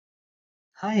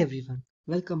Hi everyone,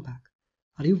 welcome back.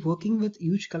 Are you working with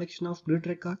huge collection of grid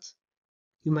records?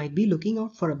 You might be looking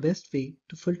out for a best way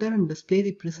to filter and display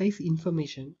the precise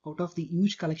information out of the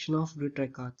huge collection of grid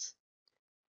records.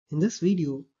 In this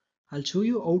video, I'll show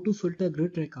you how to filter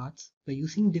grid records by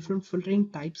using different filtering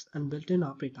types and built-in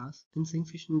operators in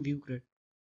Syncfusion Vue Grid.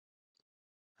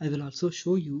 I will also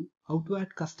show you how to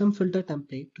add custom filter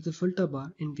template to the filter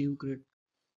bar in Vue Grid.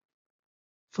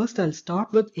 First, I'll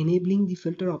start with enabling the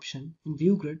filter option in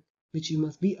Vue Grid, which you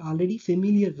must be already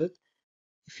familiar with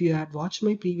if you had watched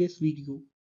my previous video.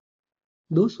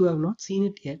 Those who have not seen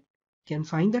it yet can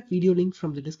find that video link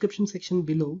from the description section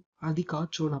below or the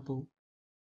card shown above.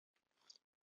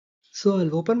 So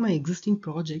I'll open my existing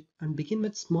project and begin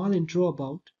with small intro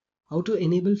about how to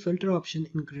enable filter option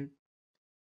in Grid.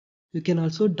 You can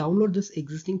also download this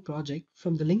existing project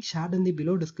from the link shared in the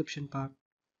below description part.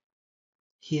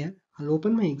 Here I'll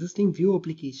open my existing Vue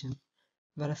application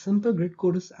where a simple grid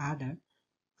code is added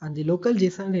and the local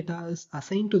JSON data is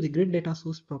assigned to the grid data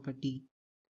source property.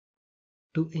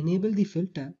 To enable the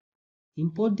filter,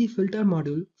 import the filter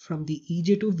module from the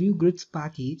EJ2 Vue Grids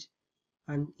package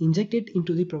and inject it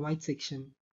into the provide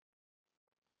section.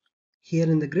 Here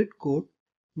in the grid code,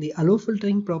 the allow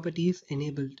filtering property is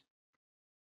enabled.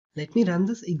 Let me run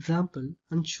this example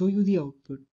and show you the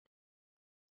output.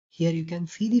 Here you can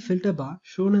see the filter bar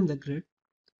shown in the grid.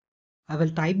 I will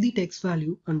type the text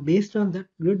value and based on that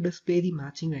grid display the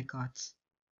matching records.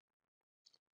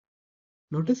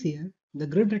 Notice here the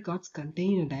grid records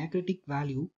contain a diacritic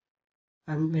value,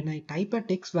 and when I type a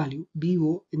text value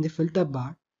BO in the filter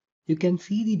bar, you can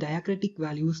see the diacritic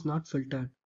value is not filtered.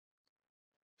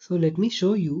 So let me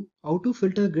show you how to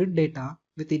filter grid data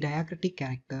with the diacritic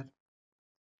character.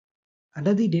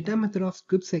 Under the data method of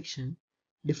script section,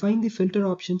 define the filter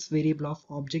options variable of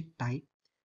object type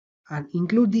and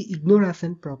include the ignore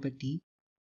accent property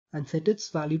and set its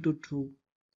value to true.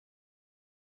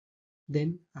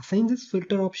 Then assign this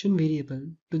filter option variable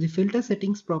to the filter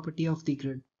settings property of the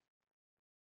grid.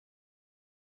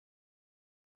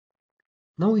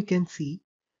 Now you can see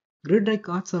grid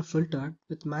records are filtered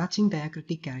with matching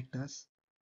diacritic characters.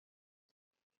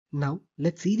 Now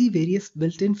let's see the various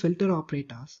built-in filter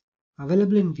operators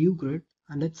available in Vue Grid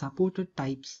and its supported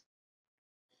types.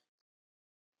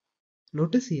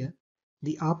 Notice here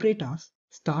the operators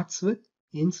starts with,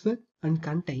 ends with and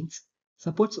contains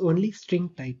supports only string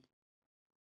type.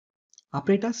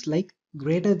 Operators like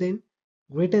greater than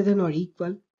or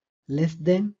equal, less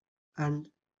than and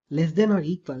less than or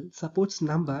equal supports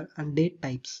number and date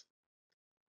types.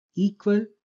 Equal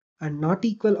and not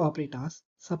equal operators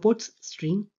supports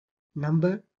string,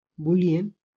 number,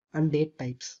 boolean and date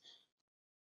types.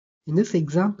 In this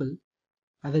example,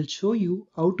 I will show you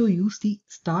how to use the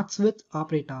starts with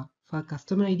operator for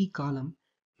customer ID column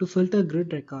to filter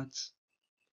grid records.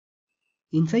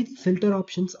 Inside the filter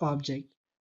options object,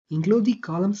 include the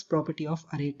columns property of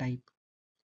array type.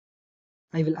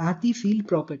 I will add the field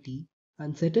property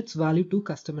and set its value to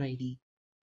customer ID.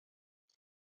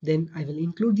 Then I will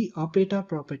include the operator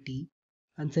property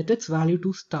and set its value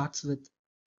to starts with.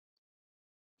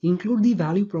 Include the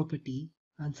value property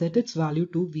and set its value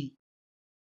to v.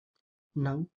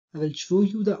 Now I will show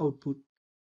you the output.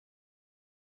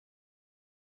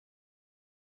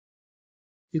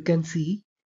 You can see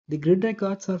the grid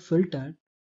records are filtered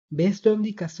based on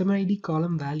the customer ID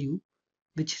column value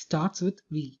which starts with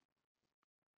V.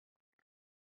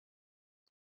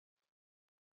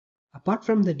 Apart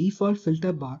from the default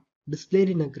filter bar displayed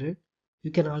in a grid,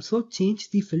 you can also change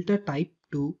the filter type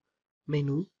to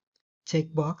menu,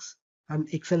 checkbox and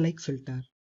Excel-like filter.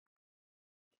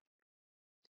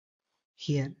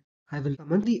 Here I will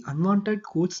comment the unwanted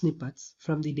code snippets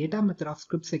from the data method of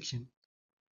script section.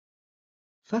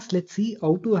 First, let's see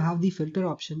how to have the filter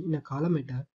option in a column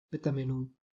header with a menu.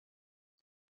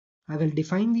 I will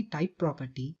define the type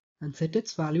property and set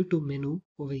its value to menu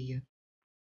over here.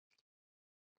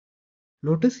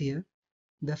 Notice here,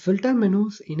 the filter menu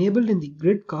is enabled in the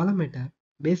grid column header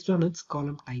based on its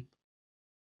column type.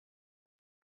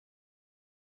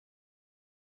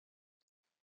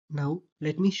 Now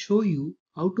let me show you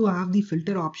how to have the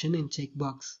filter option in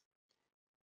checkbox.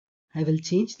 I will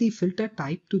change the filter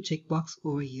type to checkbox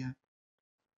over here.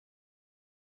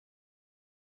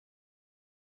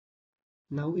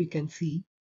 Now you can see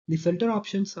the filter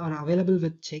options are available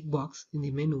with checkbox in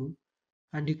the menu,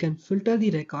 and you can filter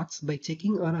the records by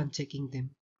checking or unchecking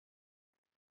them.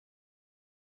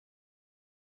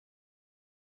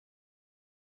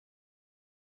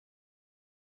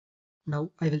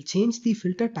 Now I will change the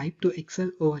filter type to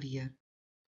Excel over here.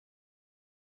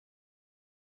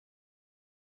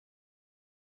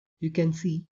 You can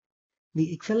see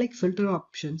the Excel-like filter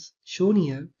options shown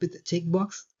here with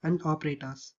checkbox and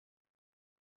operators.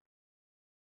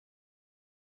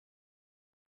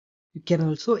 You can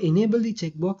also enable the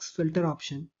checkbox filter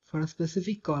option for a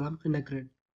specific column in a grid.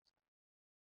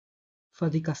 For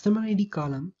the customer ID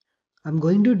column, I'm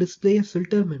going to display a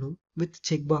filter menu with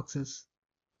checkboxes.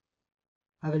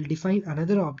 I will define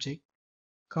another object,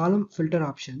 column filter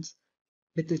options,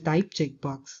 with the type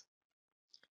checkbox.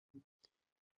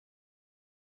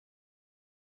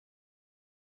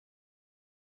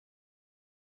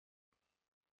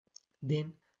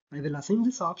 Then I will assign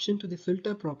this option to the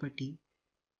filter property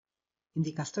in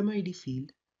the customer ID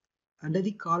field under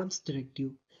the columns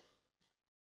directive.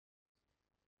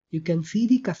 You can see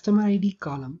the customer ID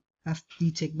column as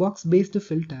the checkbox based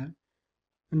filter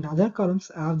and other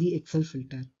columns have the Excel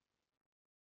filter.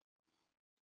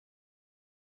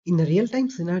 In a real-time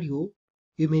scenario,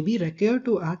 you may be required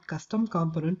to add custom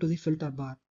component to the filter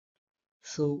bar.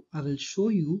 So I will show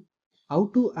you how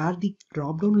to add the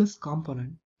dropdown list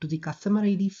component to the customer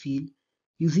ID field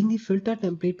using the filter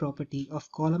template property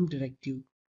of column directive.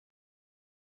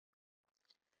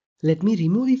 Let me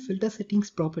remove the filter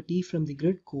settings property from the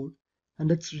grid code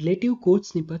and its relative code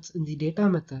snippets in the data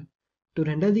method to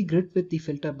render the grid with the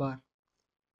filter bar.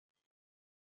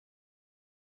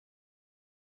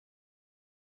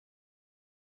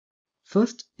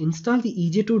 First, install the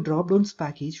EJ2 dropdowns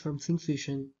package from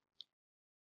Syncfusion.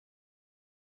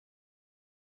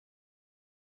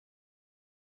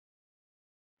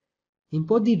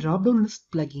 Import the dropdown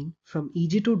list plugin from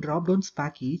EJ2 dropdowns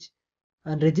package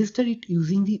and register it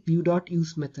using the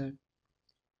Vue.use method.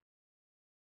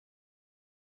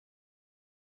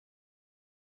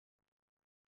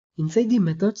 Inside the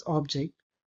methods object,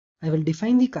 I will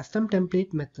define the custom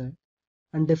template method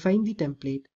and define the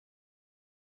template.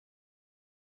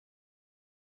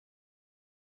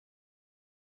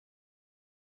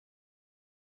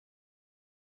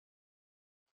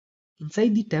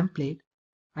 Inside the template,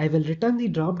 I will return the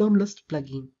dropdown list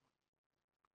plugin.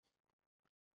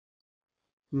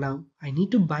 Now I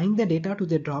need to bind the data to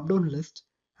the dropdown list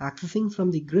accessing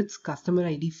from the grid's customer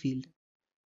ID field.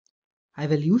 I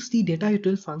will use the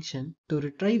DataUtil function to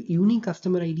retrieve unique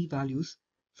customer ID values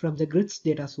from the grid's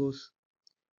data source.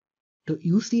 To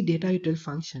use the DataUtil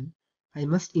function, I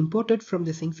must import it from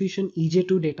the Syncfusion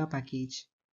EJ2 data package.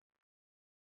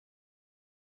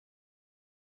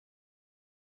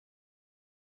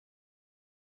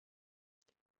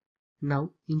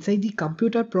 Now, inside the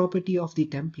computer property of the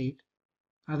template,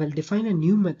 I will define a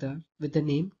new method with the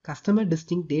name customer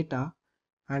distinct data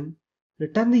and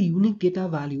return the unique data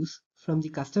values from the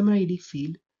customer ID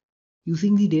field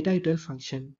using the DataUtil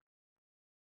function.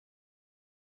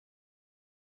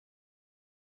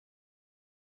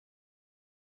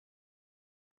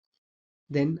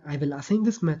 Then I will assign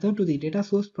this method to the data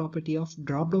source property of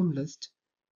dropdown list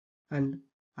and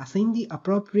assign the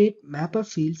appropriate mapper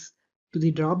fields to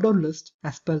the dropdown list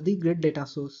as per the grid data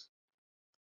source.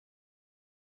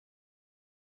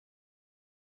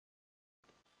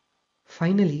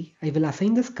 Finally, I will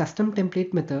assign this custom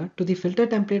template method to the filter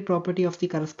template property of the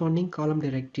corresponding column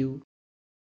directive.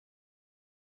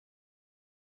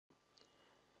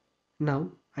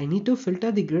 Now, I need to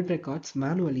filter the grid records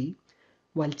manually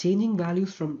while changing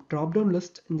values from dropdown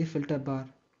list in the filter bar.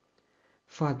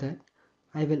 For that,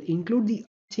 I will include the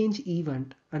change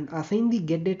event and assign the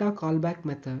getData callback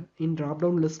method in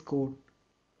dropdown list code.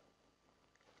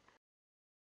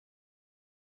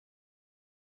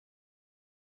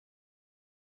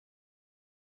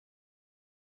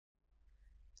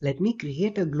 Let me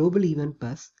create a global event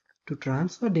bus to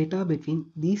transfer data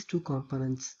between these two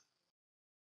components.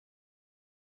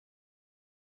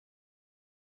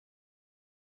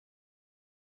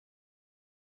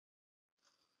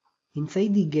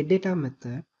 Inside the getData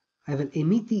method, I will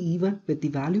emit the event with the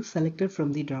value selected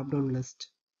from the dropdown list.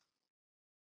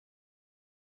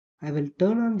 I will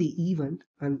turn on the event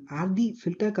and add the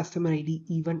filter customer ID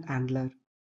event handler.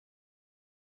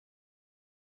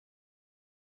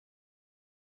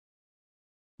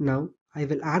 Now I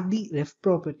will add the ref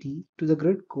property to the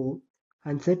grid code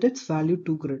and set its value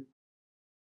to grid.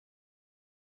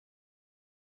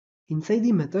 Inside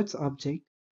the methods object,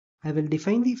 I will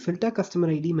define the filter customer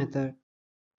ID method.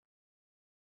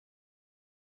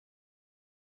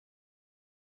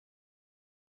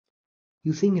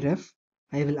 Using ref,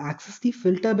 I will access the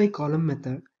filter by column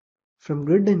method from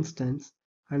grid instance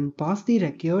and pass the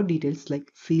required details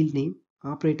like field name,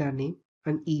 operator name,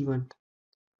 and event.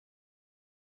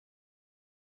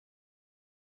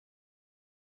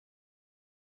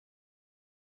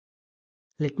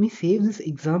 Let me save this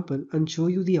example and show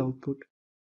you the output.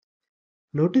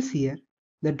 Notice here,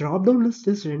 The drop-down list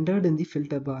is rendered in the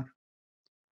filter bar.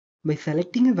 By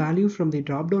selecting a value from the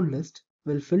drop-down list,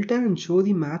 we'll filter and show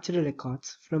the matched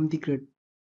records from the grid.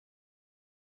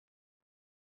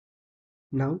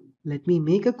 Now, let me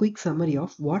make a quick summary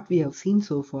of what we have seen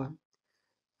so far.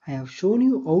 I have shown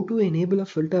you how to enable a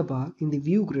filter bar in the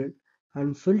Vue grid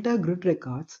and filter grid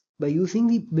records by using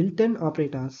the built-in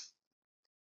operators.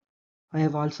 I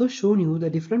have also shown you the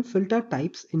different filter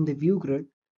types in the Vue grid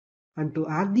and to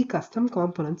add the custom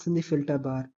components in the filter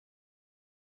bar.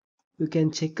 You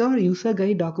can check our user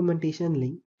guide documentation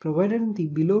link provided in the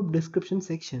below description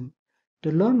section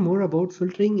to learn more about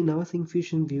filtering in our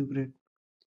Syncfusion Vue grid.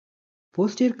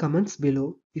 Post your comments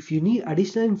below if you need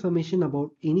additional information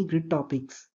about any grid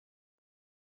topics.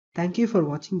 Thank you for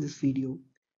watching this video.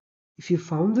 If you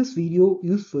found this video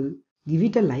useful, give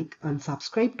it a like and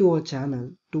subscribe to our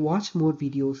channel to watch more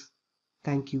videos.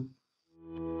 Thank you.